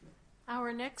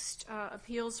Our next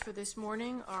appeals for this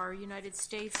morning are United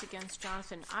States against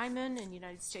Jonathan Eymann and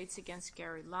United States against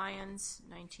Gary Lyons,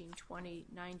 1920-90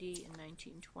 and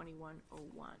 1921-01.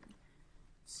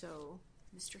 So,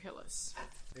 Mr. Hillis.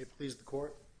 May it please the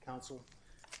court, counsel.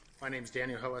 My name is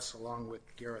Daniel Hillis. Along with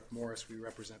Gareth Morris, we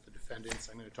represent the defendants.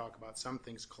 I'm going to talk about some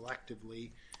things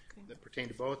collectively that pertain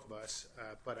to both of us,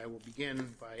 but I will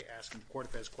begin by asking the court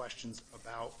if it has questions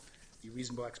about the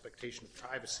reasonable expectation of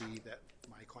privacy that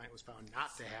my client was found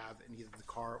not to have in either the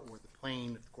car or the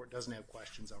plane. If the court doesn't have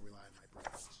questions, I'll rely on my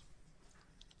briefs.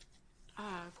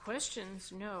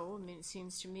 Questions? No. I mean, it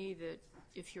seems to me that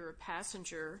if you're a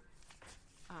passenger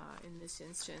in this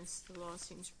instance, the law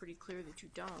seems pretty clear that you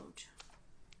don't.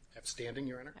 Have standing,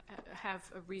 Your Honor? Have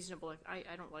a reasonable, I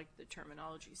don't like the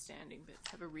terminology standing, but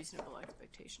have a reasonable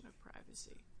expectation of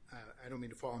privacy. I don't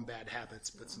mean to fall in bad habits,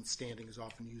 but since standing is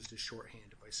often used as shorthand,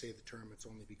 if I say the term, it's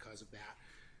only because of that.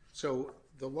 So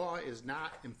the law is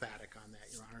not emphatic on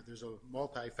that, Your Honor. There's a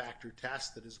multi-factor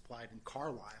test that is applied in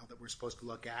Carlisle that we're supposed to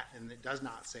look at, and it does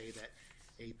not say that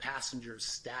a passenger's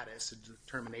status, a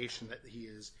determination that he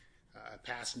is a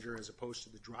passenger as opposed to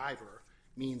the driver,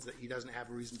 means that he doesn't have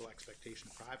a reasonable expectation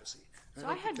of privacy. So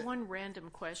I had one random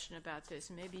question about this,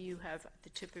 and maybe you have at the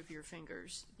tip of your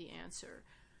fingers the answer.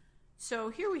 So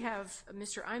here we have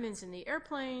Mr. Eymann's in the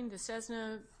airplane, the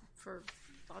Cessna, for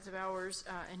lots of hours,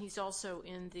 and he's also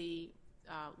in the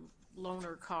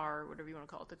loaner car, whatever you want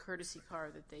to call it, the courtesy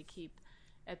car that they keep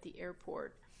at the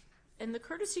airport. And the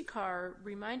courtesy car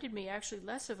reminded me actually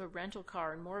less of a rental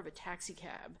car and more of a taxi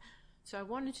cab. So I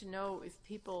wanted to know if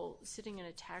people sitting in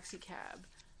a taxi cab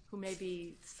who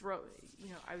maybe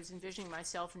I was envisioning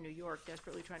myself in New York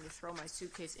desperately trying to throw my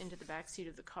suitcase into the back seat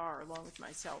of the car along with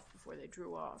myself before they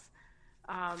drew off.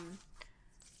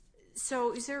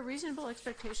 So is there a reasonable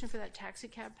expectation for that taxi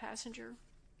cab passenger?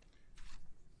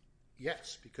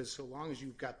 Yes, because so long as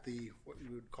you've got what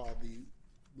you would call the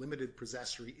limited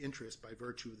possessory interest by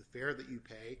virtue of the fare that you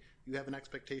pay, you have an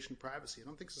expectation of privacy. I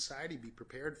don't think society would be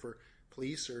prepared for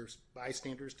police or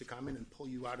bystanders to come in and pull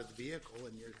you out of the vehicle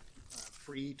and you're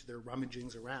free to their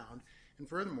rummagings around. And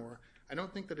furthermore, I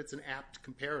don't think that it's an apt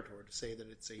comparator to say that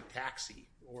it's a taxi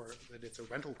or that it's a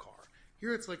rental car.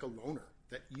 Here it's like a loaner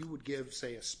that you would give,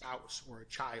 say, a spouse or a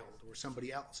child or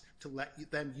somebody else to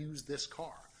let them use this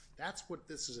car. That's what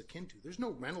this is akin to. There's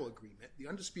no rental agreement. The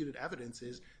undisputed evidence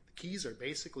is the keys are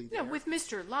basically there. Yeah, with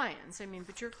Mr. Lyons. I mean,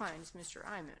 but your client is Mr.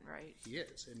 Eymann, right? He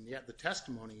is. And yet the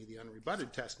testimony, the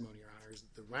unrebutted testimony, Your Honor, is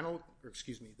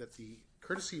that that the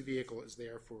courtesy vehicle is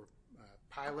there for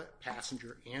pilot,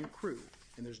 passenger, and crew.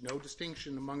 And there's no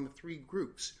distinction among the three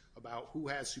groups about who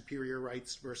has superior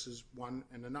rights versus one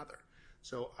and another.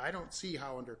 So I don't see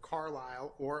how under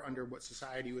Carlisle or under what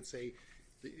society would say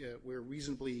we're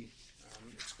reasonably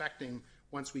expecting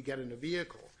once we get in a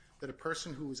vehicle that a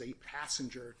person who is a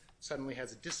passenger suddenly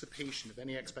has a dissipation of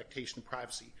any expectation of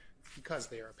privacy because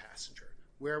they are a passenger.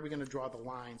 Where are we going to draw the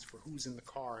lines for who's in the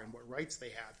car and what rights they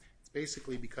have? It's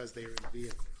basically because they are in the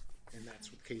vehicle. And that's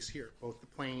the case here, both the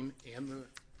plane and the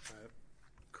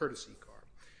courtesy car.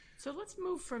 So let's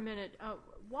move for a minute.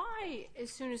 Why, as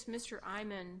soon as Mr.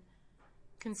 Eymann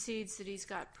concedes that he's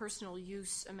got personal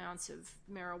use amounts of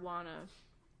marijuana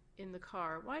in the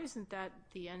car, why isn't that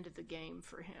the end of the game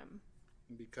for him?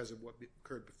 Because of what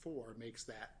occurred before makes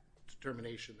that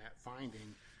determination, that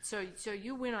finding. So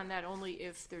you win on that only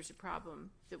if there's a problem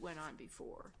that went on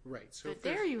before. Right. So but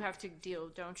there you have to deal,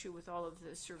 don't you, with all of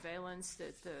the surveillance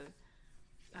that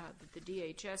the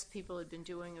DHS people had been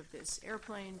doing of this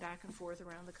airplane back and forth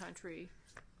around the country.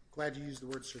 Glad you used the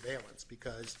word surveillance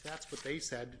because that's what they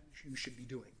said you should be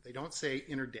doing. They don't say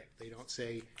interdict. They don't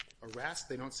say arrest.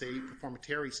 They don't say perform a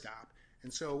Terry stop.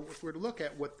 And so if we're to look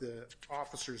at what the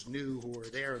officers knew who were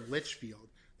there in Litchfield,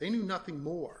 they knew nothing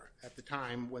more at the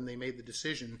time when they made the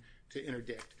decision to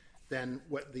interdict than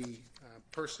what the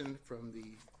person from the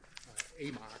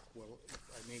AMOC, well,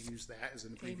 I may use that as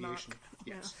an abbreviation.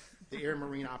 Yes, the Air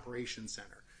Marine Operations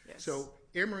Center. Yes. So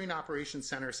Air Marine Operations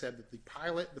Center said that the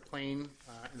pilot, the plane,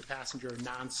 and the passenger are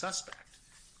non-suspect.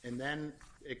 And then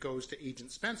it goes to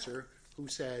Agent Spencer, who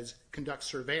says conduct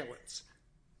surveillance.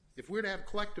 If we're to have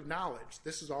collective knowledge,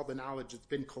 this is all the knowledge that's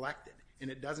been collected,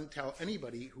 and it doesn't tell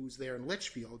anybody who's there in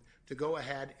Litchfield to go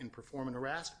ahead and perform an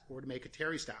arrest or to make a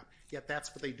Terry stop. Yet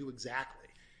that's what they do exactly.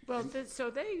 Well,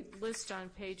 so they list on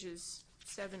pages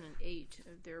 7 and 8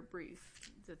 of their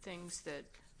brief the things that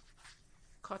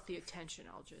caught the attention,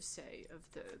 I'll just say, of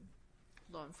the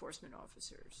law enforcement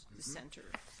officers, the center.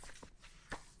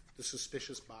 The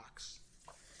suspicious box.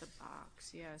 The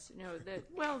box, yes. No,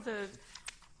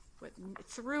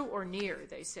 through or near,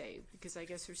 they say, because I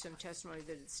guess there's some testimony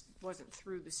that it wasn't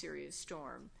through the serious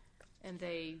storm. and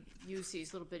they use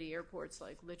these little bitty airports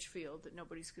like Litchfield that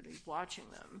nobody's going to be watching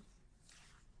them.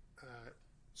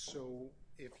 So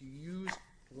if you use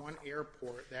one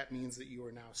airport, that means that you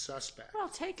are now suspect. Well,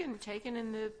 taken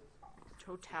in the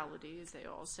totality, as they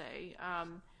all say.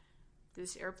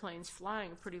 This airplane's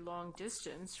flying a pretty long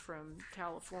distance from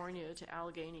California to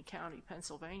Allegheny County,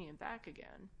 Pennsylvania, and back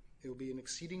again. It will be an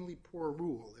exceedingly poor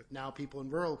rule if now people in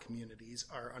rural communities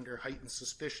are under heightened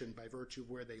suspicion by virtue of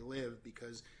where they live,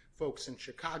 because folks in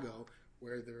Chicago,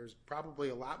 where there's probably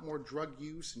a lot more drug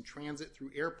use and transit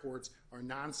through airports, are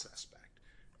non-suspect.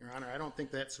 Your Honor, I don't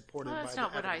think that's supported by the evidence. Well,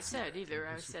 that's not what I said either.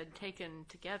 I said taken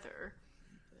together.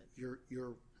 You're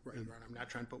right, Your Honor. I'm not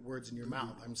trying to put words in your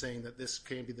mouth. I'm saying that this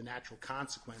can be the natural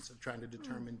consequence of trying to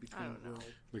determine between rural.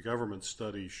 The government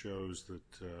study shows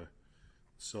that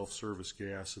self-service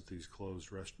gas at these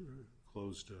closed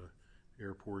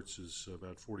airports is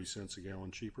about 40 cents a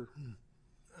gallon cheaper.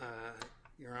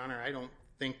 Your Honor, I don't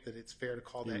think that it's fair to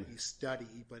call that a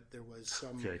study, but there was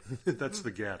some... Okay, that's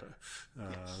the GATA.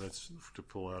 That's to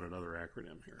pull out another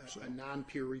acronym here. A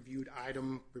non-peer-reviewed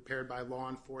item prepared by law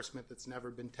enforcement that's never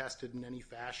been tested in any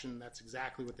fashion. That's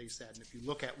exactly what they said. And if you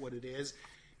look at what it is,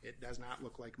 it does not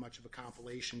look like much of a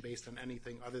compilation based on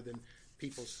anything other than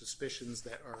people's suspicions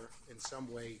that are in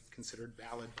some way considered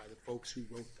valid by the folks who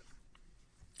wrote them.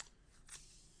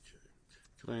 Okay.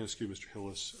 Can I ask you, Mr.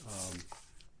 Hillis,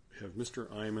 have Mr.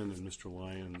 Eymann and Mr.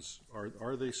 Lyons,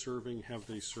 have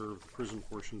they served prison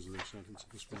portions of their sentence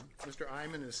at this point? Mr.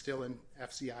 Eymann is still in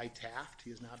FCI Taft. He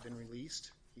has not been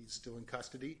released. He's still in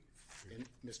custody. And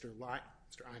Mr.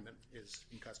 Eymann is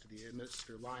in custody, and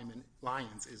Mr.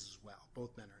 Lyons is as well.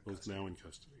 Both men are in custody. Both now in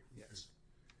custody. Yes.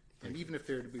 And even if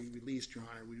they're to be released, Your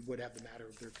Honor, we would have the matter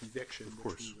of their conviction,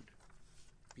 which we would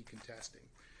be contesting.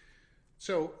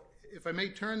 So if I may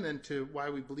turn then to why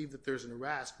we believe that there's an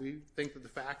arrest, we think that the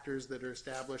factors that are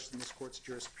established in this court's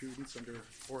jurisprudence under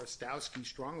Borostowski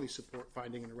strongly support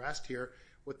finding an arrest here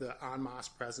with the en masse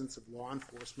presence of law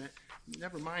enforcement.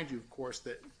 Never mind you, of course,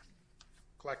 that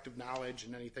collective knowledge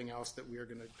and anything else that we are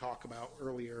going to talk about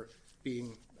earlier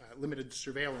being limited to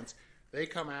surveillance. They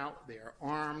come out, they are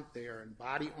armed, they are in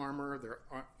body armor,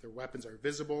 their weapons are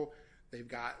visible, they've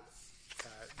got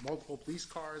multiple police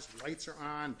cars, lights are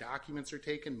on, documents are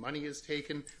taken, money is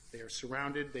taken, they are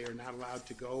surrounded, they are not allowed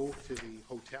to go to the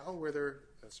hotel where they're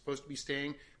supposed to be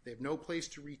staying, they have no place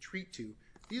to retreat to.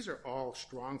 These are all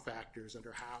strong factors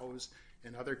under Howe's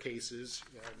and other cases,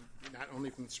 not only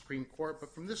from the Supreme Court,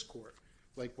 but from this court,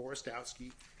 like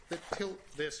Borostowski, that tilt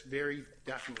this very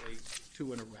definitely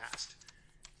to an arrest.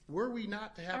 Were we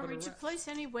not to have an arrest? Are we to place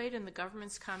any weight in the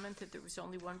government's comment that there was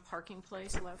only one parking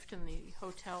place left in the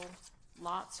hotel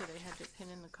lot, so they had to pin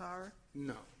in the car?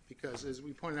 No, because as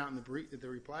we pointed out in the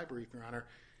reply brief, Your Honor,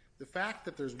 the fact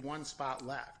that there's one spot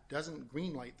left doesn't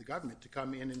greenlight the government to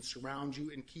come in and surround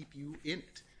you and keep you in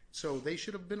it. So they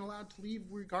should have been allowed to leave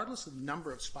regardless of the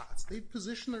number of spots. They've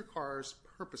positioned their cars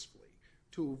purposefully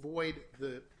to avoid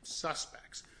the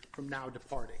suspects from now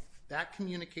departing. That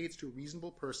communicates to a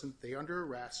reasonable person they're under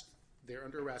arrest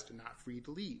and not free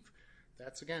to leave.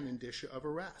 That's, again, indicia of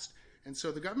arrest. And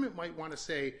so the government might want to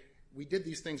say, we did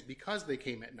these things because they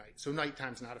came at night, so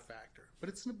nighttime's not a factor. But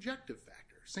it's an objective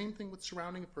factor. Same thing with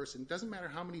surrounding a person. It doesn't matter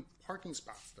how many parking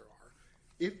spots there are.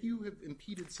 If you have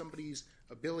impeded somebody's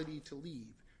ability to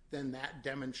leave, then that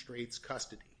demonstrates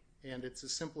custody. And it's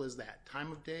as simple as that.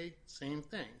 Time of day, same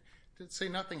thing. To say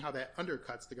nothing how that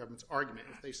undercuts the government's argument.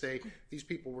 If they say these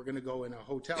people were going to go in a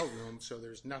hotel room, so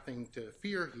there's nothing to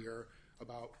fear here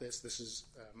about this. This is...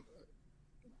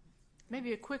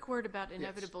 Maybe a quick word about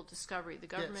inevitable discovery. The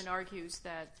government argues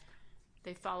that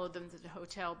they followed them to the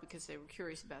hotel because they were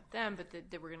curious about them, but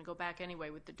that they were going to go back anyway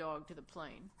with the dog to the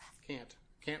plane.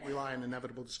 Can't rely on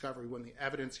inevitable discovery when the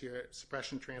evidence here at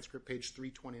suppression transcript, page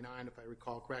 329, if I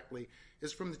recall correctly,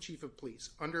 is from the chief of police,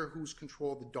 under whose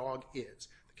control the dog is.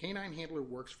 The canine handler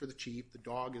works for the chief. The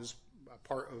dog is a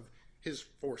part of his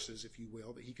forces, if you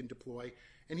will, that he can deploy.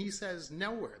 And he says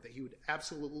nowhere that he would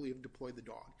absolutely have deployed the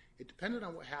dog. It depended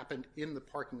on what happened in the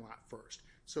parking lot first.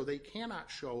 So they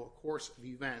cannot show a course of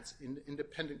events, an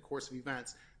independent course of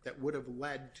events, that would have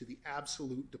led to the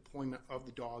absolute deployment of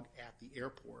the dog at the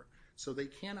airport. So they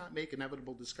cannot make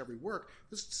inevitable discovery work.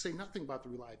 This is to say nothing about the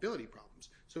reliability problems.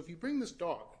 So if you bring this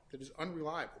dog that is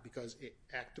unreliable because it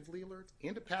actively alerts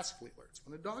and it passively alerts,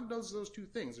 when a dog does those two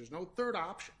things, there's no third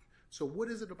option. So what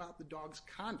is it about the dog's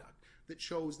conduct that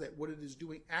shows that what it is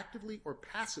doing actively or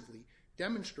passively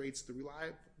demonstrates the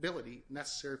reliability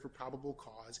necessary for probable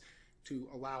cause to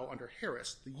allow under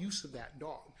Harris the use of that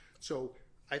dog? So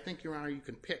I think, Your Honor, you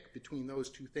can pick between those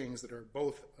two things that are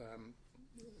both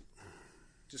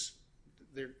just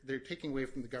they're taking away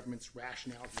from the government's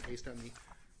rationality based on the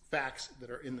facts that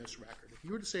are in this record. If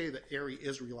you were to say that Aerie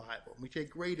is reliable, and we take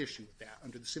great issue with that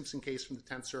under the Simpson case from the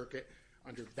 10th Circuit,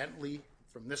 under Bentley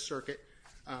from this circuit,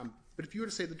 but if you were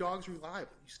to say the dog's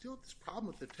reliable, you still have this problem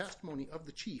with the testimony of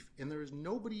the chief, and there is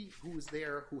nobody who is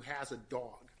there who has a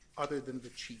dog other than the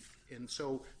chief, and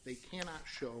so they cannot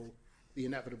show the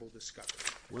inevitable discovery.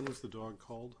 When was the dog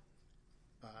called?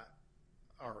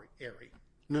 Aerie.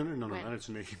 No, not its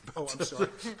name. Oh, I'm sorry.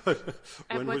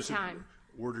 At what time?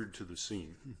 Ordered to the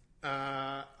scene.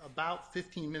 About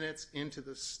 15 minutes into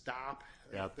the stop.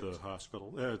 At the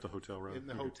hospital? At the hotel, rather? In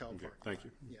the hotel park. Okay, thank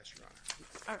you. Yes, Your Honor.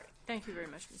 All right. Thank you very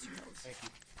much, Mr. Hills. Thank you.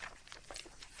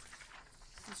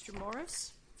 Mr.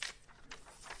 Morris?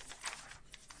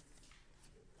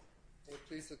 May it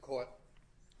please the Court.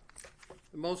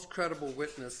 The most credible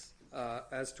witness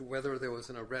as to whether there was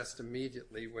an arrest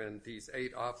immediately when these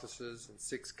 8 officers and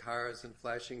 6 cars and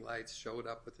flashing lights showed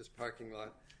up at this parking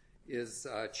lot is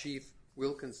Chief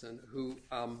Wilkinson, who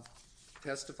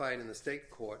testified in the state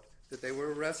court that they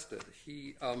were arrested.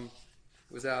 He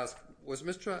was asked, was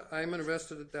Mr. Eymann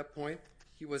arrested at that point?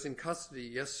 He was in custody,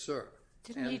 yes, sir.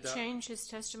 Didn't he change his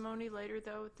testimony later,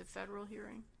 though, at the federal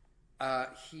hearing?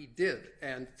 He did,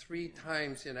 and 3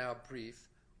 times in our brief,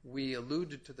 we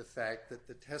alluded to the fact that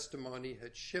the testimony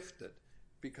had shifted,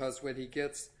 because when he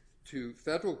gets to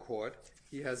federal court,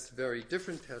 he has very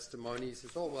different testimony. He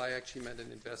says, oh, well, I actually meant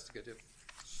an investigative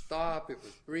stop. It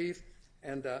was brief.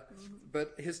 And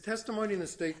but his testimony in the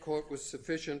state court was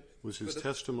sufficient. Was his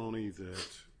testimony that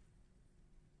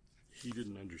he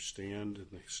didn't understand in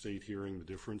the state hearing the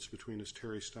difference between his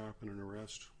Terry stop and an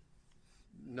arrest?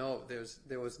 No,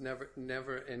 there was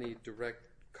never any direct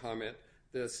comment.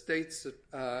 The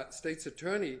state's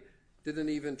attorney didn't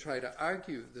even try to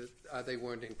argue that they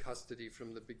weren't in custody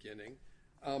from the beginning.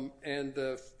 And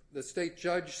the state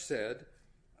judge said,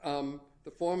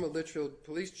 the former Litchfield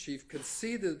police chief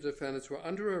conceded the defendants were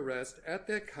under arrest at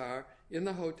their car in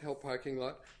the hotel parking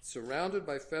lot, surrounded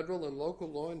by federal and local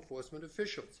law enforcement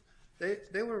officials.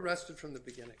 They were arrested from the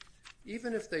beginning.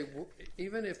 Even if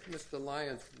Mr.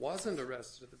 Lyons wasn't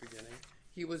arrested at the beginning,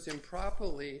 he was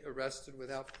improperly arrested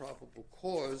without probable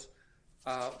cause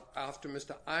after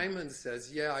Mr. Eymann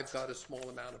says, yeah, I've got a small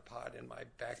amount of pot in my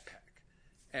backpack.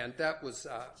 And that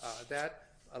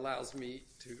allows me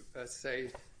to say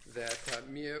that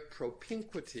mere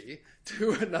propinquity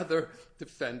to another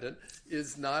defendant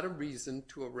is not a reason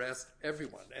to arrest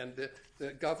everyone. And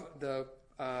the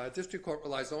district court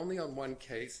relies only on one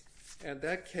case, and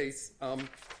that case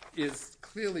is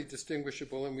clearly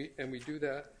distinguishable, and we do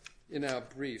that in our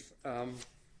brief.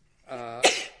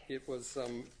 It was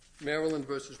Maryland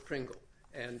versus Pringle,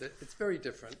 and it's very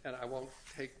different, and I won't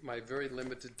take my very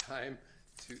limited time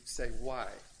to say why.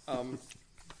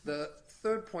 The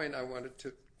third point I wanted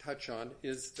to touch on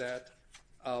is that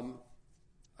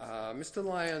Mr.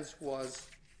 Lyons was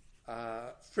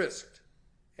frisked,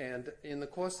 and in the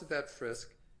course of that frisk,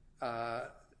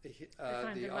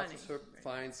 the officer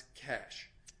finds cash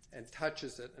and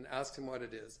touches it and asks him what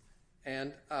it is.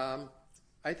 And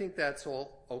I think that's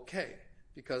all okay,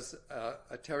 because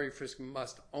a Terry frisk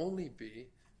must only be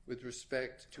with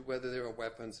respect to whether there are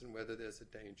weapons and whether there's a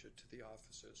danger to the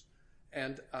officers.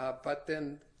 And but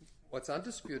then what's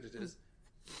undisputed is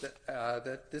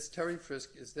that this Terry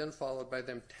frisk is then followed by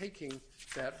them taking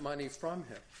that money from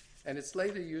him. And it's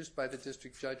later used by the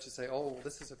district judge to say, oh, well,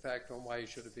 this is a factor on why he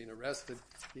should have been arrested.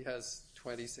 He has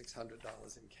 $2,600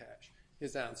 in cash.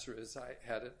 His answer is, I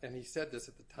had it, and he said this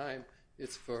at the time,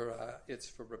 it's for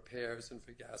repairs and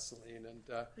for gasoline. And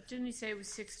but didn't he say it was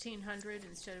 $1,600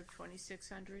 instead of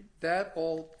 $2,600? That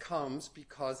all comes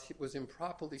because it was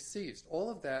improperly seized. All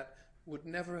of that would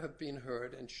never have been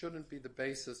heard and shouldn't be the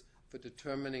basis for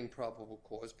determining probable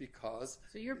cause, because...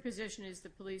 So your position is the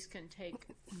police can take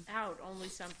out only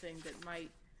something that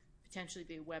might potentially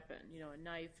be a weapon, you know, a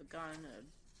knife, a gun,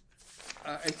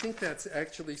 I think that's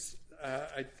actually...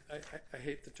 I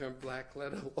hate the term black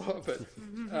letter law,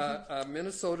 but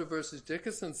Minnesota versus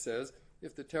Dickerson says,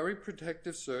 if the Terry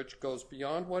protective search goes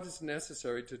beyond what is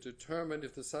necessary to determine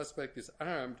if the suspect is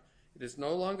armed, it is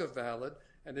no longer valid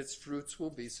and its fruits will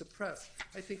be suppressed.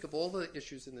 I think of all the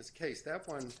issues in this case, that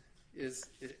one is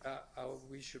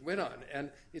we should win on.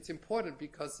 And it's important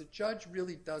because the judge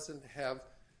really doesn't have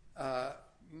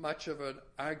much of an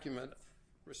argument,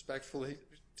 respectfully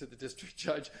to the district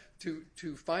judge,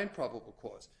 to find probable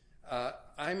cause.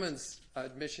 Eymann's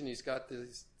admission he's got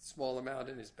this small amount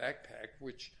in his backpack,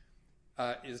 which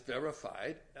is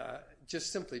verified,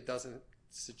 just simply doesn't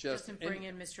suggest... Doesn't bring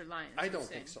in Mr. Lyons. I don't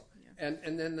think so. Yeah.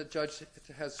 And then the judge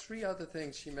has 3 other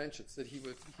things she mentions, that he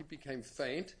became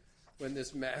faint when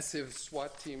this massive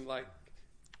SWAT team like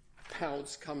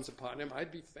pounce comes upon him,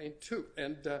 I'd be faint too.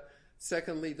 And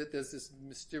secondly, that there's this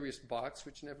mysterious box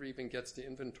which never even gets to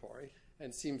inventory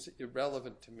and seems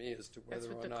irrelevant to me as to whether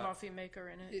or not... That's with the coffee maker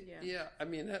in it? Yeah, I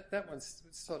mean, that one's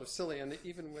sort of silly. And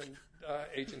even when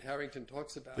Agent Harrington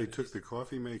talks about They it... took the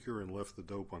coffee maker and left the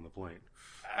dope on the plane.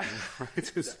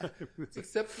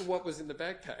 Except for what was in the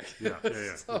backpack. Yeah.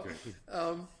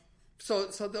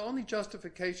 So, so the only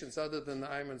justifications other than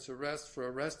Eymann's arrest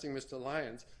for arresting Mr.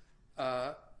 Lyons,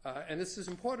 and this is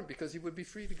important because he would be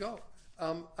free to go,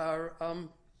 are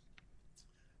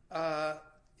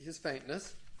his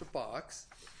faintness, the box,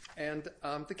 and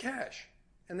the cash.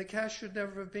 And the cash should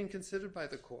never have been considered by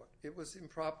the court. It was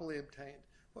improperly obtained.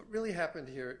 What really happened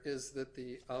here is that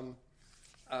they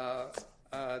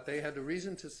had a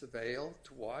reason to surveil,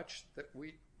 to watch, that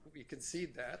we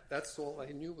concede that. That's all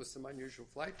they knew was some unusual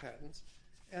flight patterns.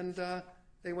 And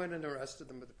they went and arrested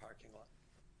them at the parking lot.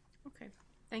 Okay,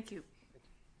 thank you.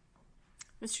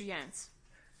 Mr. Yance.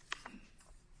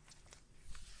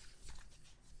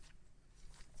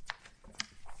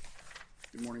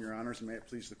 Good morning, Your Honors, and may it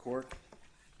please the Court,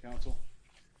 Counsel.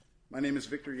 My name is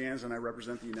Victor Yans, and I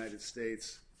represent the United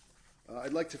States.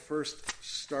 I'd like to first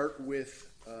start with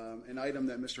an item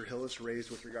that Mr. Hillis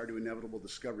raised with regard to inevitable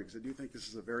discovery, because I do think this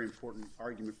is a very important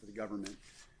argument for the government.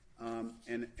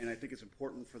 And I think it's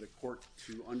important for the Court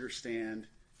to understand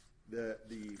the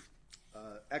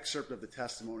excerpt of the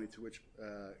testimony to which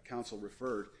counsel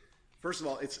referred. First of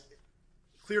all, it's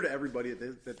clear to everybody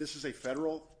that this is a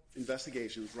federal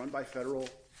investigation run by federal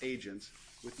agents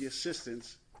with the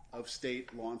assistance of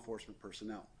state law enforcement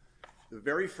personnel. The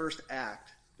very first act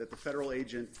that the federal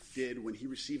agent did when he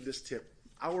received this tip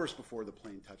hours before the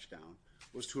plane touched down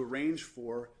was to arrange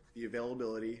for the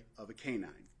availability of a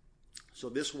canine. So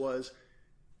this was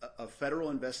a federal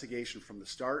investigation from the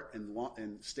start,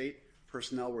 and state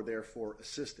personnel were there for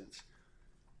assistance.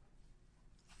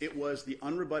 It was the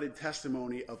unrebutted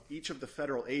testimony of each of the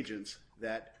federal agents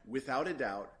that, without a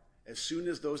doubt, as soon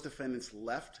as those defendants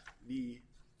left the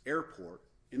airport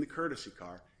in the courtesy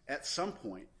car, at some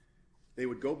point they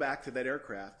would go back to that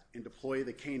aircraft and deploy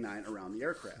the canine around the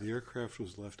aircraft. The aircraft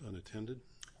was left unattended?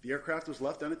 The aircraft was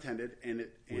left unattended, and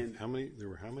there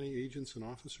were how many agents and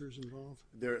officers involved?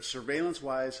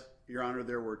 Surveillance-wise, Your Honor,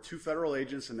 there were 2 federal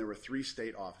agents and there were 3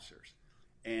 state officers.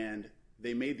 And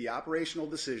they made the operational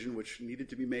decision, which needed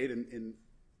to be made in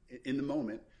the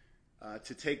moment,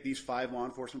 to take these 5 law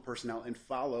enforcement personnel and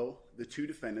follow the 2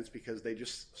 defendants because they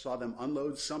just saw them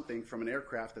unload something from an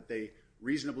aircraft that they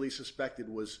reasonably suspected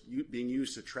was being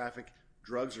used to traffic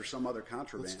drugs or some other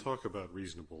contraband. Let's talk about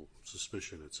reasonable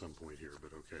suspicion at some point here,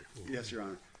 but okay. Yes, Your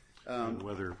Honor. And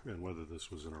whether this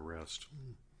was an arrest.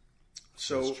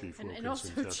 So, and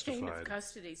also chain of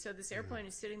custody. So this airplane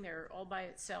is sitting there all by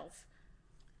itself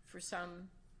for some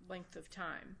length of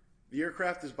time. The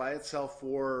aircraft is by itself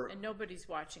for... And nobody's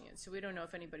watching it, so we don't know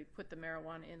if anybody put the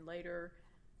marijuana in later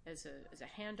as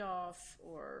a handoff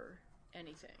or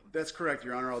anything. That's correct,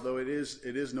 Your Honor, although it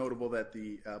is notable that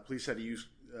the police had to use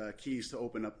keys to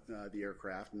open up the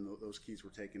aircraft, and those keys were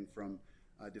taken from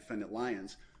Defendant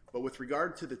Lyons. But with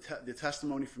regard to the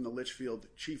testimony from the Litchfield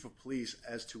chief of police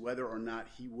as to whether or not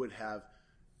he would have,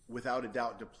 without a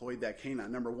doubt, deployed that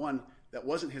canine, number one, that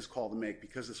wasn't his call to make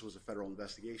because this was a federal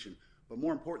investigation. But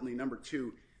more importantly, number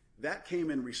 2, that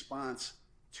came in response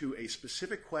to a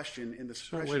specific question in the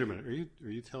suppression. So wait a minute.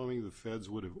 Are you telling me the feds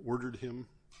would have ordered him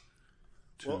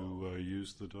to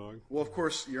use the dog? Well, of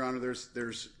course, Your Honor,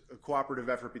 there's a cooperative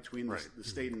effort between the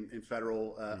state and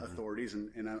federal authorities,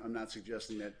 and I'm not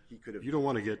suggesting that he could have... You don't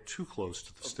want to get too close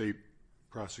to the state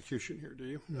prosecution here, do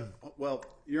you? Well,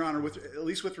 Your Honor, at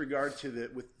least with regard to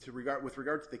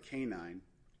the canine,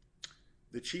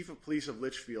 the chief of police of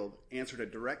Litchfield answered a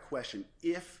direct question.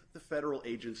 If the federal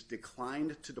agents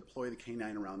declined to deploy the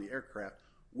canine around the aircraft,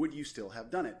 would you still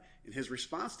have done it? And his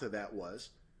response to that was,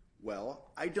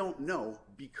 well, I don't know,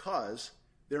 because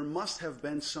there must have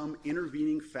been some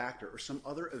intervening factor or some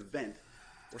other event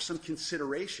or some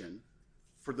consideration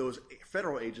for those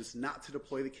federal agents not to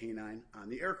deploy the canine on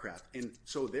the aircraft. And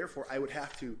so, therefore, I would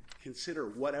have to consider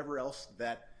whatever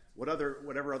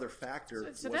other factor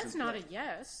was So that's not a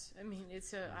yes. I mean,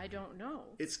 it's a I don't know.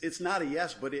 It's not a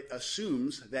yes, but it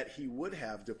assumes that he would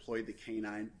have deployed the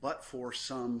canine, but for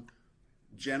some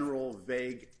general,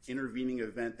 vague, intervening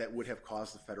event that would have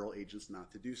caused the federal agents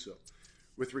not to do so.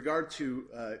 With regard to...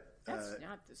 that's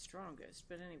not the strongest,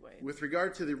 but anyway. With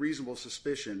regard to the reasonable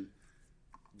suspicion,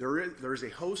 there is a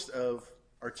host of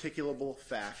articulable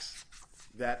facts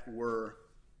that were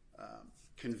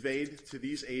conveyed to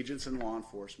these agents and law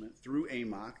enforcement through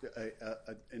AMOC,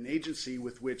 an agency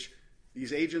with which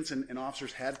These agents and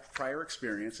officers had prior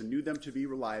experience and knew them to be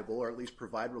reliable, or at least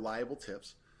provide reliable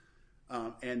tips.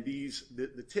 And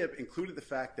the tip included the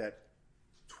fact that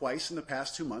twice in the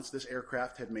past 2 months, this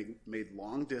aircraft had made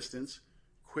long-distance,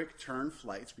 quick-turn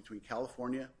flights between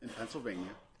California and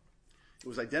Pennsylvania. It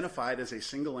was identified as a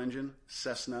single-engine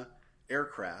Cessna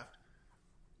aircraft,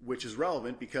 which is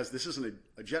relevant because this isn't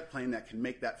a jet plane that can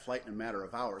make that flight in a matter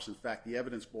of hours. In fact, the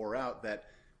evidence bore out that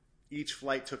each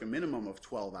flight took a minimum of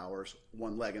 12 hours,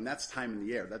 one leg, and that's time in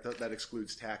the air. That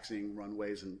excludes taxiing,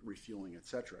 runways, and refueling,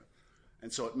 etc.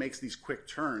 And so it makes these quick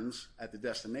turns at the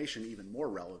destination even more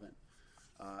relevant.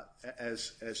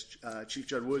 As Chief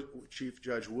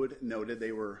Judge Wood noted,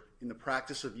 they were in the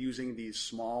practice of using these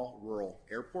small rural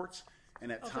airports,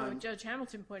 and at times, Judge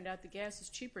Hamilton pointed out the gas is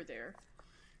cheaper there.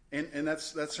 And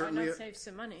that's certainly Why not save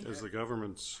some money? As the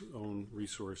government's own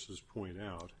resources point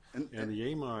out. And the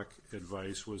AMOC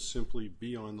advice was simply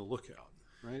be on the lookout,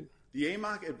 right? The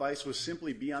AMOC advice was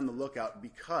simply be on the lookout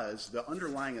because the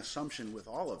underlying assumption with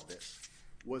all of this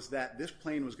was that this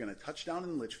plane was going to touch down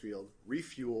in Litchfield,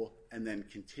 refuel, and then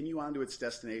continue on to its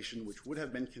destination, which would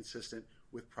have been consistent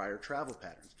with prior travel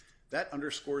patterns. That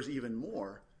underscores even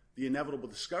more the inevitable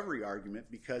discovery argument,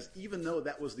 because even though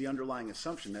that was the underlying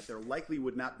assumption, that there likely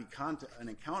would not be an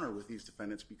encounter with these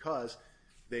defendants because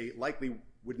they likely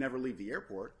would never leave the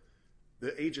airport,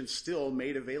 the agents still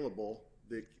made available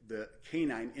the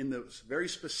canine in the very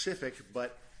specific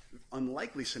but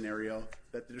unlikely scenario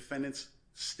that the defendants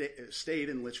stayed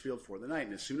in Litchfield for the night.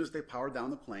 And as soon as they powered down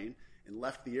the plane and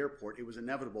left the airport, it was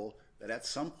inevitable that at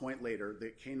some point later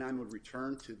the canine would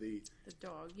return to the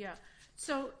dog. Yeah.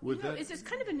 So it's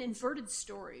kind of an inverted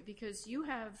story, because you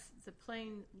have the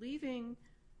plane leaving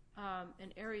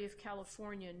an area of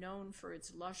California known for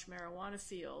its lush marijuana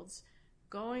fields,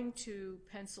 going to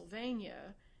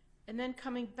Pennsylvania, and then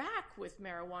coming back with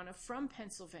marijuana from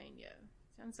Pennsylvania.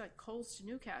 Sounds like Coles to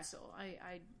Newcastle.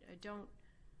 I don't.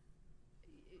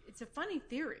 It's a funny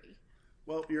theory.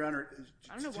 Well, Your Honor,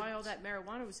 I don't know why all that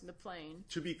marijuana was in the plane.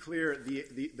 To be clear,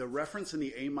 the reference in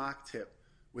the AMOC tip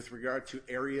with regard to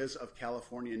areas of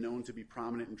California known to be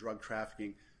prominent in drug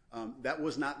trafficking, that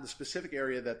was not the specific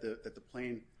area that the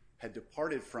plane had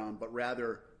departed from, but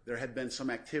rather there had been some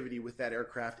activity with that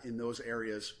aircraft in those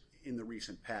areas in the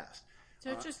recent past.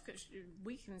 So it just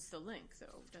weakens the link,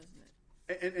 though, doesn't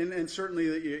it? And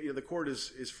certainly the court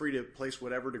is free to place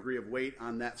whatever degree of weight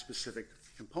on that specific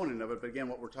component of it. But again,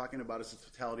 what we're talking about is the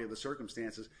totality of the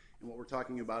circumstances, and what we're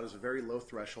talking about is a very low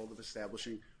threshold of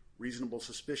establishing reasonable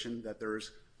suspicion that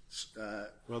there's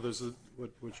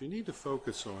what you need to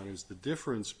focus on is the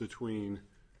difference between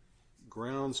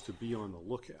grounds to be on the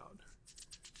lookout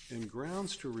and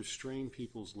grounds to restrain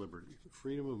people's liberty,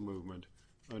 freedom of movement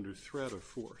under threat of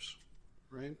force,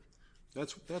 right?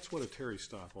 That's what a Terry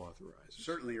stop authorizes.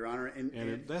 Certainly, Your Honor.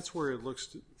 And that's where it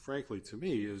looks, frankly, to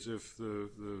me, as if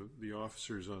the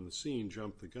officers on the scene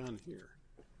jumped the gun here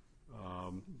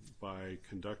by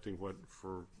conducting what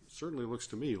certainly looks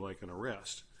to me like an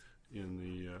arrest in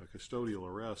the custodial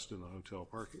arrest in the hotel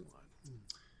parking lot.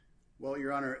 Well,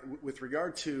 Your Honor, with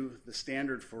regard to the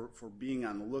standard for being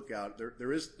on the lookout,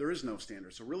 there is no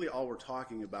standard. So really all we're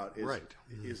talking about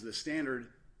is the standard,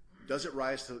 does it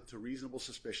rise to reasonable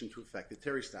suspicion to effect the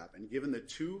Terry stop? And given the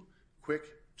 2 quick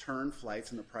turn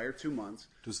flights in the prior 2 months.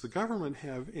 Does the government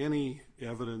have any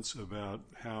evidence about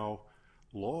how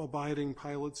law-abiding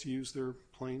pilots use their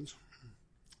planes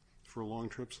for long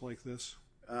trips like this?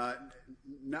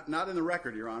 Not in the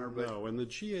record, Your Honor. But no, in the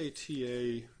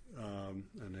GATA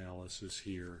analysis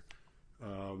here,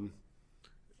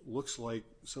 looks like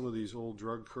some of these old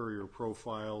drug courier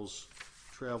profiles,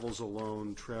 travels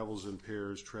alone, travels in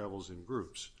pairs, travels in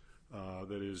groups.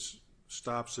 That is,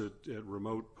 stops at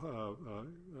remote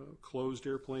closed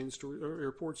airports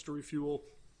to refuel,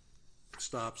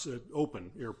 stops at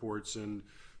open airports and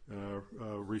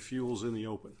refuels in the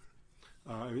open.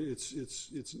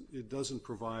 It doesn't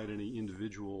provide any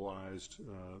individualized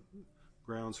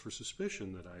grounds for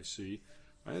suspicion that I see.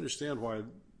 I understand why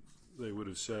they would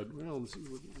have said, well,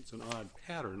 it's an odd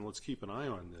pattern, let's keep an eye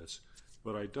on this,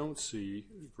 but I don't see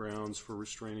grounds for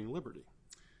restraining liberty.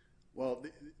 Well,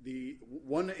 the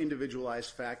one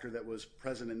individualized factor that was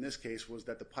present in this case was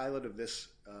that the pilot of this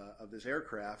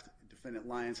aircraft, Defendant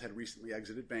Lyons, had recently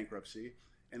exited bankruptcy,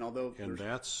 and although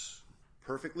that's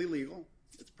perfectly legal,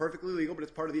 but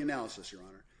it's part of the analysis, Your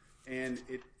Honor. And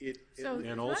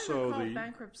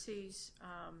bankruptcies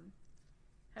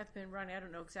have been running. I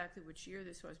don't know exactly which year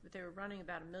this was, but they were running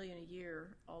about $1 million a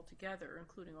year altogether,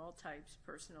 including all types,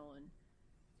 personal and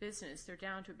business. They're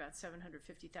down to about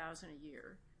 $750,000 a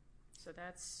year. So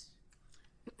that's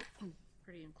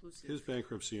pretty inclusive. His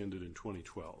bankruptcy ended in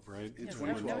 2012, right? In Yes,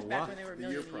 2012, that was back when they were a the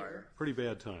million year a prior. year. Pretty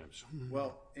bad times.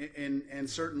 Well, and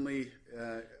certainly,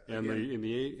 And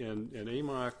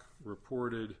AMOC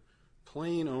reported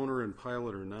plane owner and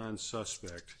pilot are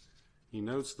non-suspect. He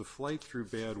notes the flight through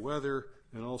bad weather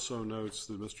and also notes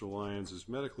that Mr. Lyons is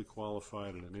medically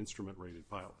qualified and an instrument-rated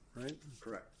pilot, right?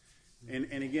 correct. And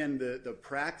again, the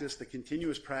practice, the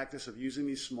continuous practice of using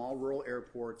these small rural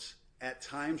airports at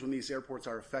times when these airports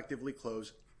are effectively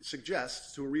closed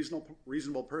suggests to a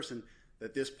reasonable person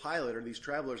that this pilot or these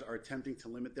travelers are attempting to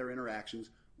limit their interactions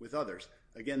with others.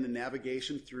 Again, the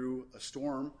navigation through a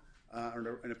storm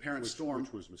or an apparent storm.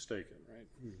 Which was mistaken,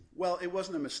 right? Well, it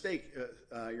wasn't a mistake,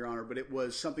 Your Honor, but it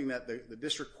was something that the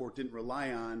district court didn't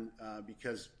rely on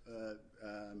because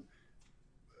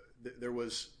there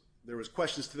was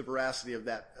questions to the veracity of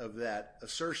that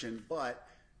assertion, but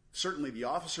certainly the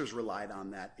officers relied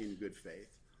on that in good faith.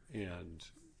 And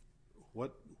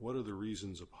what are the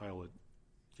reasons a pilot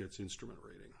gets instrument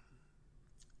rating?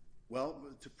 Well,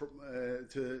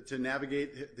 to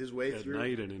navigate his way through. At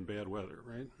night and in bad weather,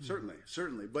 right?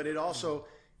 Certainly. But it also,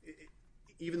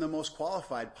 even the most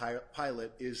qualified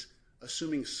pilot is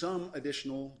assuming some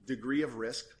additional degree of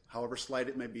risk, however slight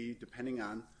it may be, depending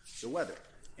on the weather.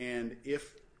 And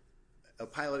if a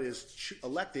pilot is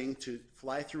electing to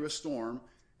fly through a storm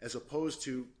as opposed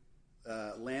to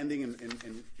landing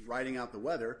and riding out the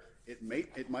weather, it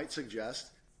might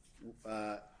suggest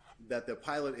that the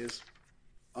pilot is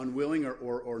unwilling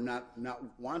or not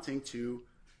wanting to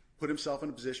put himself in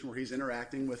a position where he's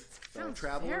interacting with travelers.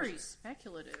 Sounds very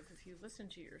speculative if you listen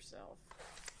to yourself.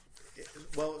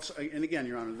 Well, and again,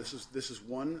 Your Honor, this is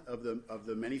one of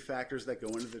the many factors that go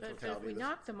into the totality. But if we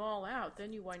knock them all out,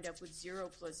 then you wind up with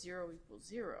 0 + 0 =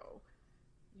 0.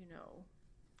 You know,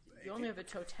 you only have a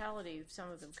totality if some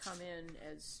of them come in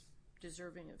as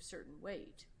deserving of certain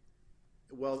weight.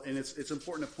 Well, and it's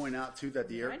important to point out too that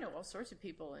I know all sorts of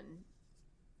people in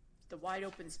the wide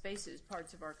open spaces,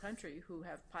 parts of our country, who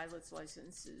have pilot's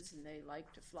licenses and they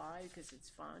like to fly because it's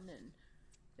fun, and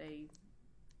they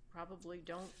probably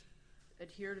don't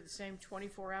adhere to the same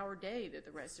 24-hour day that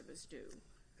the rest of us do.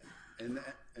 And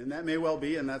that may well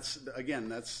be, and that's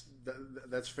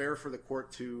fair for the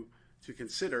court to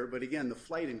consider. But again, the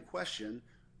flight in question,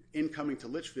 in coming to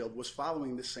Litchfield, was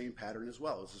following the same pattern as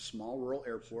well. It was a small rural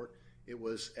airport. It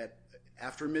was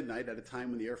after midnight, at a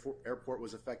time when the airport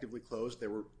was effectively closed. They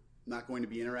were not going to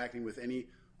be interacting with any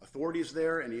authorities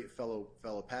there, any fellow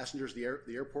passengers. The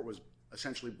airport was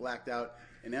essentially blacked out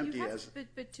and empty.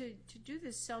 But to do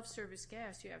this self-service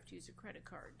gas, you have to use a credit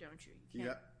card, don't you?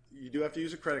 You do have to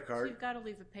use a credit card. So you've got to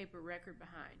leave a paper record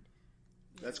behind.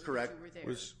 That's correct.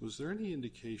 Was there any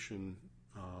indication,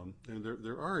 and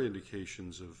there are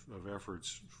indications of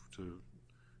efforts to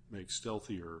make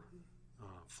stealthier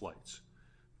flights.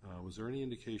 Was there any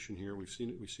indication here? We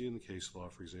see in the case law,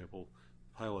 for example,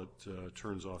 pilot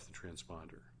turns off the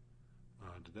transponder.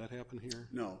 Did that happen here?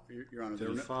 No, Your Honor. Did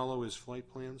he follow his flight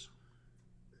plans?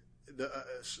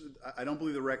 I don't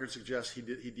believe the record suggests he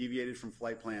deviated from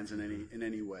flight plans in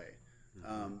any way.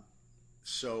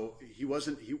 So he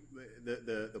wasn't.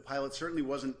 The pilot certainly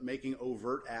wasn't making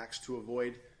overt acts to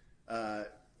avoid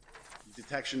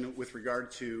detection with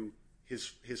regard to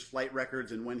his flight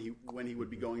records and when he would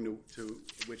be going to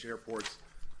which airports.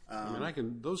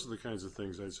 Those are the kinds of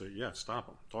things I'd say. Yeah, stop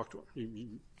him. Talk to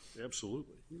him.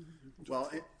 Absolutely.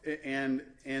 Well, and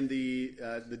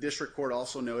the district court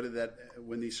also noted that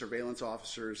when the surveillance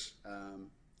officers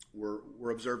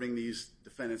were observing these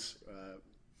defendants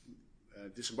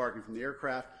disembarking from the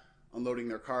aircraft, unloading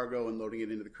their cargo and loading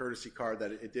it into the courtesy car,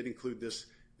 that it did include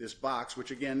this box,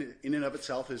 which again, in and of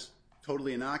itself, is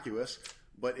totally innocuous,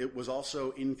 but it was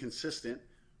also inconsistent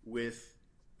with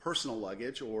personal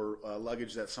luggage or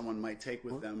luggage that someone might take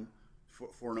with them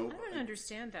for an. I don't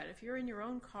understand that. If you're in your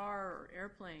own car or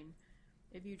airplane,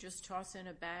 if you just toss in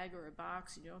a bag or a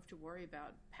box, you don't have to worry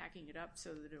about packing it up so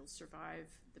that it'll survive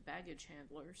the baggage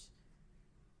handlers.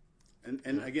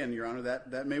 And again, Your Honor,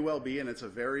 that may well be, and it's a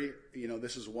very,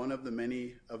 this is one of the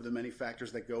many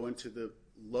factors that go into the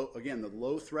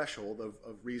low threshold of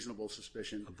reasonable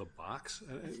suspicion. Of the box?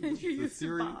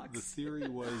 The theory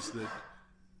was that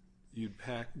you'd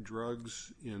pack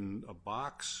drugs in a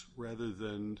box rather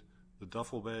than the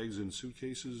duffel bags and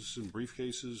suitcases and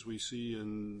briefcases we see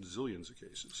in zillions of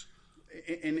cases.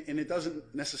 And it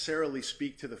doesn't necessarily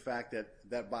speak to the fact that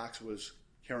that box was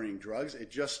carrying drugs.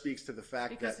 It just speaks to the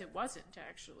fact because it wasn't,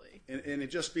 actually. And it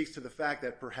just speaks to the fact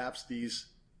that perhaps these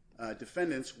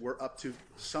defendants were up to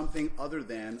something other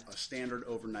than a standard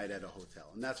overnight at a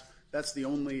hotel. And that's the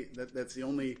only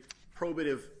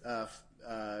probative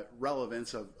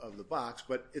relevance of the box,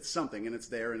 but it's something, and it's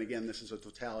there. And again, this is a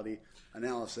totality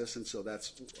analysis, and so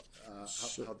that's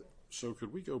So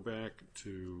could we go back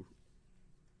to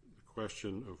the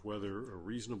question of whether a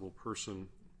reasonable person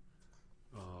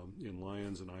in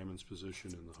Lyons and Eymann's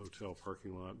position in the hotel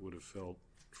parking lot would have felt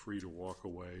free to walk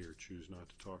away or choose not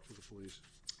to talk to the police?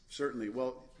 Certainly.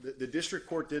 Well, the district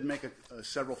court did make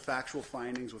several factual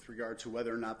findings with regard to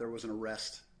whether or not there was an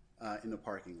arrest in the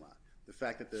parking lot. The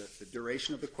fact that the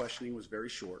duration of the questioning was very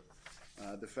short.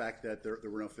 The fact that there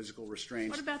were no physical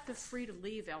restraints. What about the free to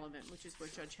leave element, which is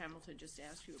what Judge Hamilton just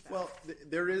asked you about? Well,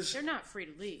 they're not free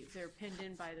to leave. They're pinned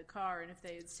in by the car, and if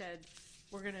they had said,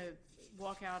 we're going to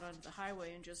walk out onto the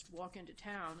highway and just walk into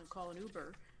town and call an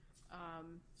Uber,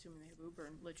 assuming they have Uber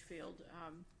in Litchfield,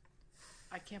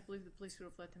 I can't believe the police would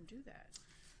have let them do that.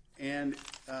 And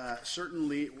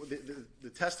certainly the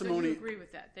testimony... So you agree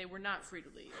with that? They were not free to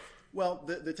leave? Well,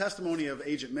 the testimony of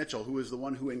Agent Mitchell, who is the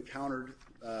one who encountered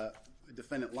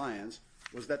Defendant Lyons,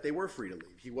 was that they were free to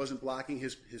leave. He wasn't blocking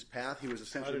his path. He was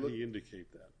essentially... How did he indicate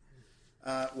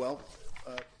that?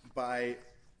 By...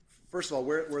 First of all,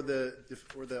 where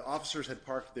the officers had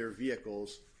parked their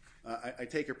vehicles, I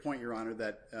take your point, Your Honor,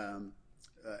 that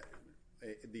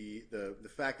the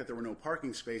fact that there were no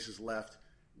parking spaces left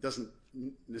doesn't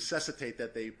necessitate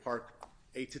that they park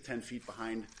 8 to 10 feet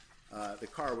behind the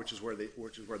car, which is where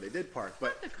they did park.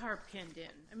 But the car pinned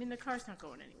in. I mean, the car's not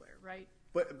going anywhere, right?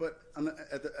 But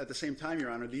at the same time, Your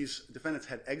Honor, these defendants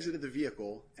had exited the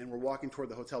vehicle and were walking toward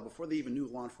the hotel before they even knew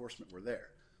law enforcement were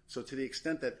there. So to the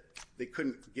extent that they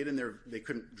couldn't get in they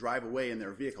couldn't drive away in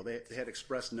their vehicle, they had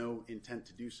expressed no intent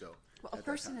to do so. Well, a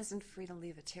person isn't free to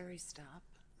leave a Terry stop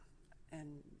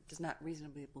and does not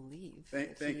reasonably believe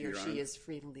that he or she is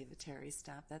free to leave a Terry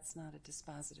stop. That's not a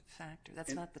dispositive factor.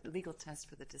 That's not the legal test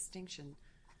for the distinction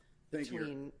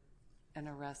between an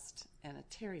arrest and a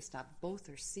Terry stop. Both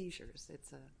are seizures.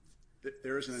 It's a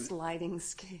sliding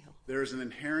scale. There is an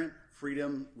inherent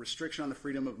restriction on the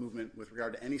freedom of movement with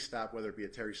regard to any stop, whether it be a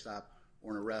Terry stop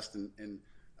or an arrest. And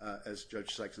as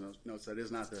Judge Sykes notes, that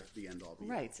is not the end-all.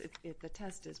 Right. The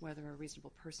test is whether a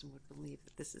reasonable person would believe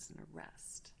that this is an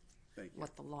arrest. Thank you.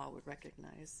 What the law would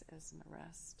recognize as an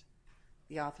arrest.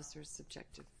 The officer's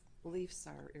subjective beliefs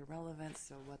are irrelevant,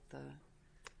 so what the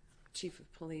chief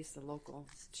of police, the local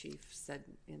chief, said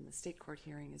in the state court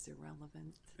hearing is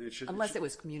irrelevant. Unless it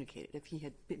was communicated. If he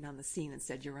had been on the scene and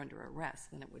said, you're under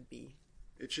arrest, then it would be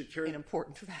an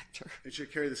important factor. It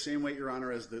should carry the same weight, Your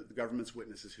Honor, as the government's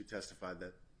witnesses who testified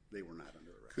that they were not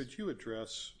under arrest. Could you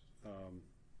address,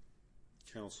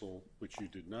 counsel, which you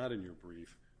did not in your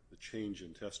brief, the change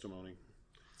in testimony?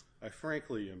 I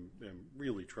frankly am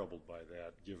really troubled by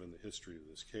that, given the history of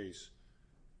this case.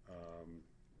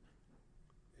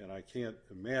 And I can't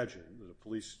imagine that a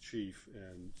police chief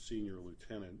and senior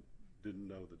lieutenant didn't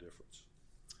know the difference.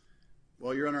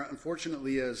 Well, Your Honor,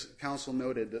 unfortunately, as counsel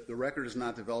noted, the record is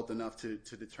not developed enough to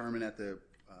determine at the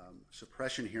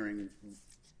suppression hearing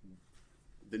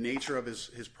the nature of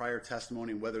his prior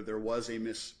testimony and whether there was a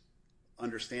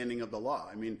misunderstanding of the law.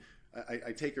 I mean,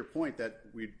 I take your point that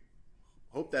we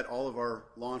hope that all of our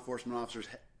law enforcement officers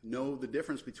know the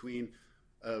difference between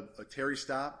a Terry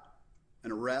stop,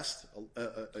 an arrest,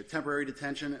 a temporary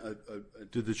detention.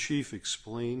 Did the chief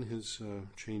explain his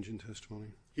change in testimony?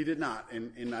 He did not,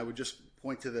 and I would just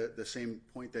point to the same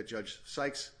point that Judge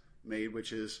Sykes made,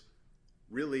 which is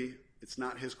really it's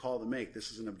not his call to make.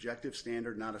 This is an objective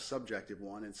standard, not a subjective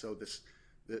one, and so this...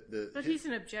 But he's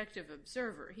an objective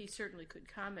observer. He certainly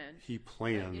could comment. He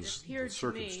plans the circumstances. It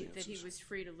appeared to me that he was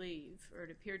free to leave, or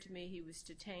it appeared to me he was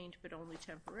detained but only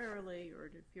temporarily, or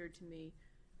it appeared to me,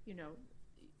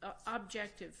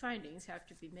 objective findings have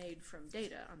to be made from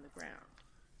data on the ground.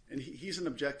 And he's an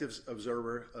objective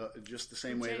observer, just the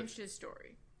same way... He changed his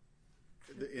story.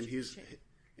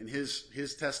 And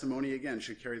his testimony, again,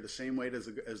 should carry the same weight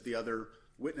as the other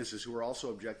witnesses who were also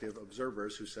objective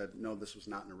observers who said, no, this was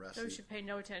not an arrest. So we should pay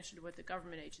no attention to what the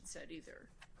government agent said either,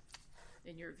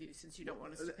 in your view, since you don't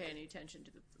want us to pay any attention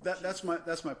to the...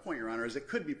 That's my point, Your Honor, is it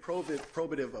could be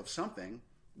probative of something,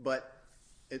 but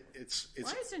it's...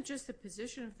 Why isn't just the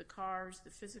position of the cars, the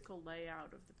physical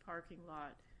layout of the parking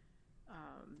lot,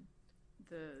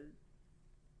 the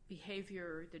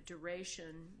behavior, the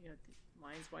duration,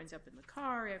 Lyons winds up in the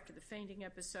car after the fainting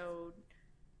episode.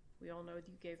 We all know that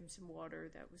you gave him some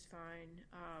water. That was fine.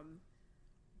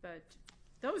 But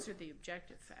those are the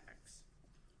objective facts.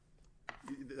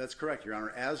 That's correct, Your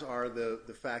Honor, as are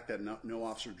the fact that no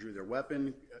officer drew their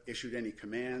weapon, issued any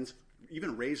commands,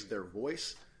 even raised their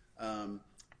voice. The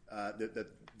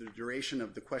duration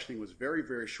of the questioning was very,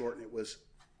 very short, and it was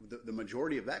the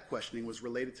majority of that questioning was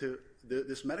related to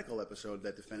this medical episode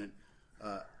that defendant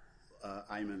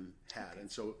Eymann had. And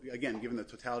so, again, given the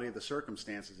totality of the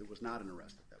circumstances, it was not an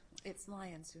arrest at that point. It's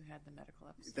Lyons who had the medical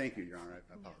episode. Thank you, Your Honor.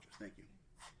 I apologize. Thank you.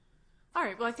 All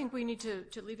right. Well, I think we need to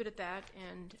leave it at that,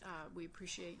 and we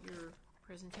appreciate your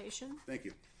presentation. Thank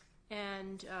you.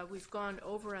 And we've gone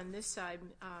over on this side.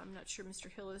 I'm not sure,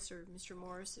 Mr. Hillis or Mr.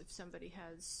 Morris, if somebody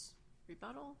has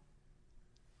rebuttal.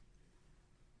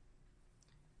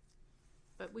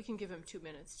 But we can give him 2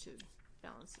 minutes to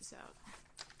balance this out.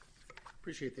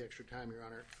 Appreciate the extra time, Your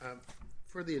Honor.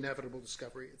 For the inevitable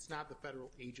discovery, it's not the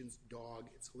federal agent's dog.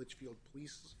 It's the Litchfield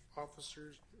Police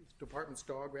Department's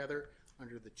dog,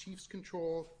 under the chief's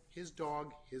control, his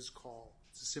dog, his call.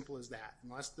 It's as simple as that.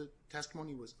 Unless the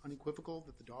testimony was unequivocal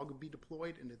that the dog would be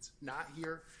deployed and it's not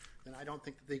here, then I don't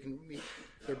think that they can meet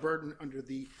their burden under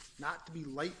the not to be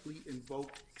lightly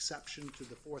invoked exception to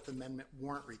the Fourth Amendment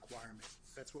warrant requirement.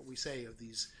 That's what we say of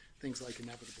these things like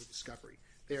inevitable discovery.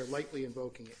 They are lightly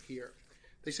invoking it here.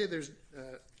 They say there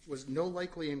was no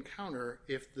likely encounter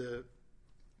if the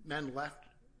men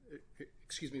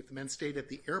if the men stayed at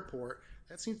the airport.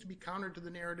 That seems to be counter to the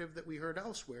narrative that we heard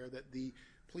elsewhere, that the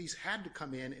police had to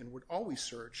come in and would always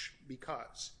search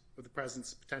because of the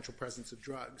potential presence of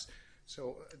drugs.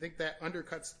 So I think that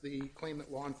undercuts the claim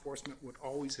that law enforcement would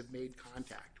always have made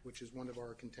contact, which is one of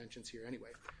our contentions here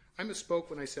anyway. I misspoke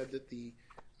when I said that the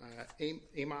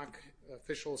AMOC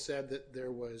official said that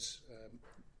there was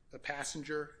a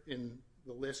passenger in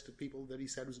the list of people that he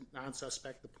said was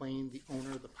non-suspect, the plane, the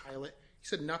owner, the pilot. He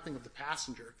said nothing of the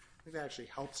passenger. I think that actually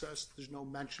helps us. There's no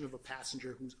mention of a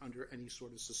passenger who's under any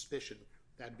sort of suspicion.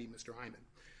 That'd be Mr.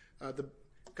 Eymann. The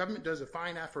government does a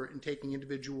fine effort in taking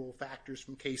individual factors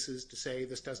from cases to say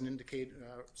this doesn't indicate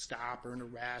a stop or an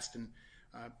arrest and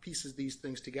pieces these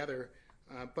things together.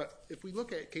 But if we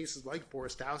look at cases like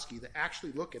Borostowski that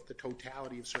actually look at the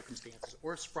totality of circumstances,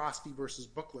 or Frosty versus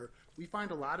Bookler, we find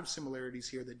a lot of similarities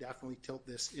here that definitely tilt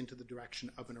this into the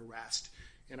direction of an arrest.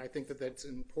 And I think that that's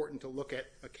important to look at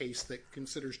a case that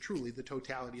considers truly the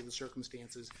totality of the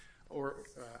circumstances or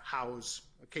house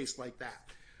a case like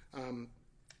that.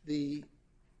 The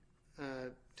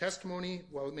testimony,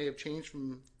 while it may have changed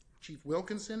from Chief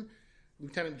Wilkinson,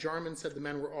 Lieutenant Jarman said the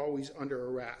men were always under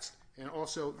arrest. And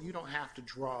also, you don't have to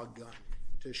draw a gun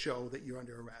to show that you're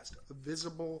under arrest. A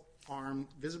visibly armed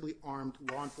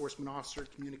law enforcement officer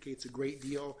communicates a great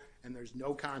deal, and there's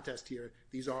no contest here.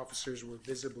 These officers were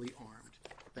visibly armed.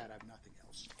 With that, I have nothing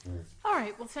else. All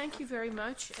right. Well, thank you very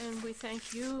much, and we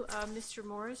thank you, Mr.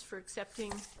 Morris, for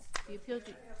accepting the appeal.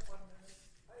 I have 1 minute.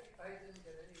 I didn't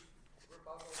get any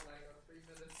rebuttal, and I got 3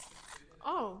 minutes.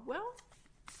 Oh, well,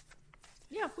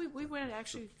 yeah, we went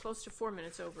actually close to 4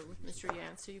 minutes over with Mr.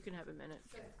 Yance, so you can have a minute.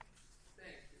 Thank you.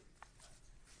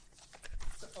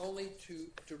 Only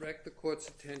to direct the court's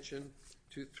attention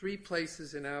to 3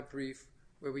 places in our brief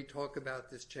where we talk about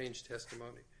this changed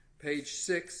testimony. Page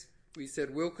 6, we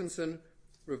said Wilkinson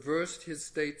reversed his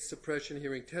state suppression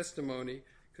hearing testimony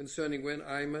concerning when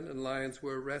Eymann and Lyons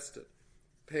were arrested.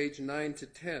 Page 9 to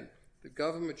 10, the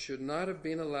government should not have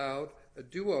been allowed a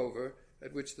do-over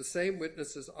at which the same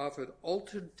witnesses offered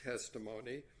altered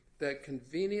testimony that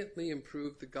conveniently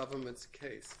improved the government's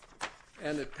case.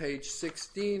 And at page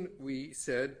 16, we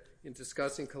said, in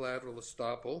discussing collateral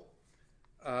estoppel,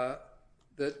 that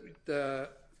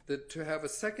to have a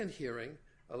second hearing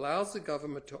allows the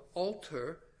government to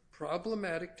alter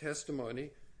problematic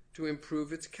testimony to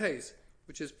improve its case,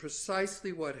 which is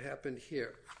precisely what happened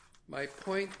here. My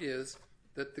point is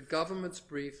that the government's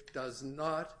brief does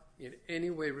not in any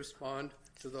way respond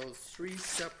to those 3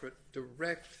 separate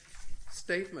direct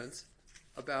statements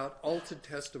about altered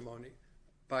testimony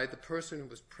by the person who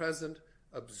was present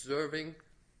observing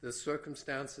the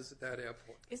circumstances at that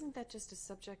airport. Isn't that just a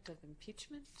subject of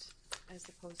impeachment as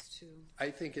opposed to I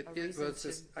think it is.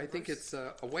 I think it's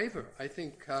a waiver. I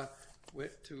think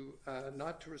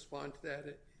not to respond to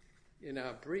that in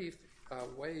our brief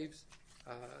waives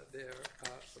their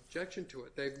objection to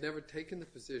it. They've never taken the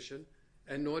position,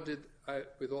 and nor did,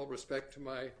 with all respect to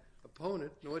my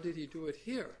opponent, nor did he do it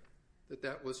here,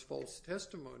 that was false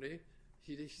testimony.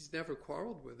 He's never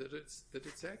quarreled with it. That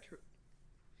it's accurate.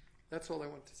 That's all I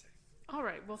want to say. All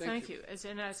right. Well, thank you. As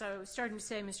I was starting to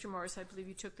say, Mr. Morris, I believe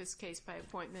you took this case by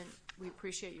appointment. We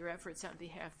appreciate your efforts on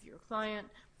behalf of your client.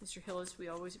 Mr. Hillis, we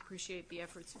always appreciate the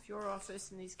efforts of your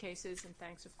office in these cases, and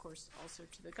thanks, of course, also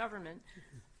to the government.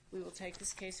 We will take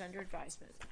this case under advisement.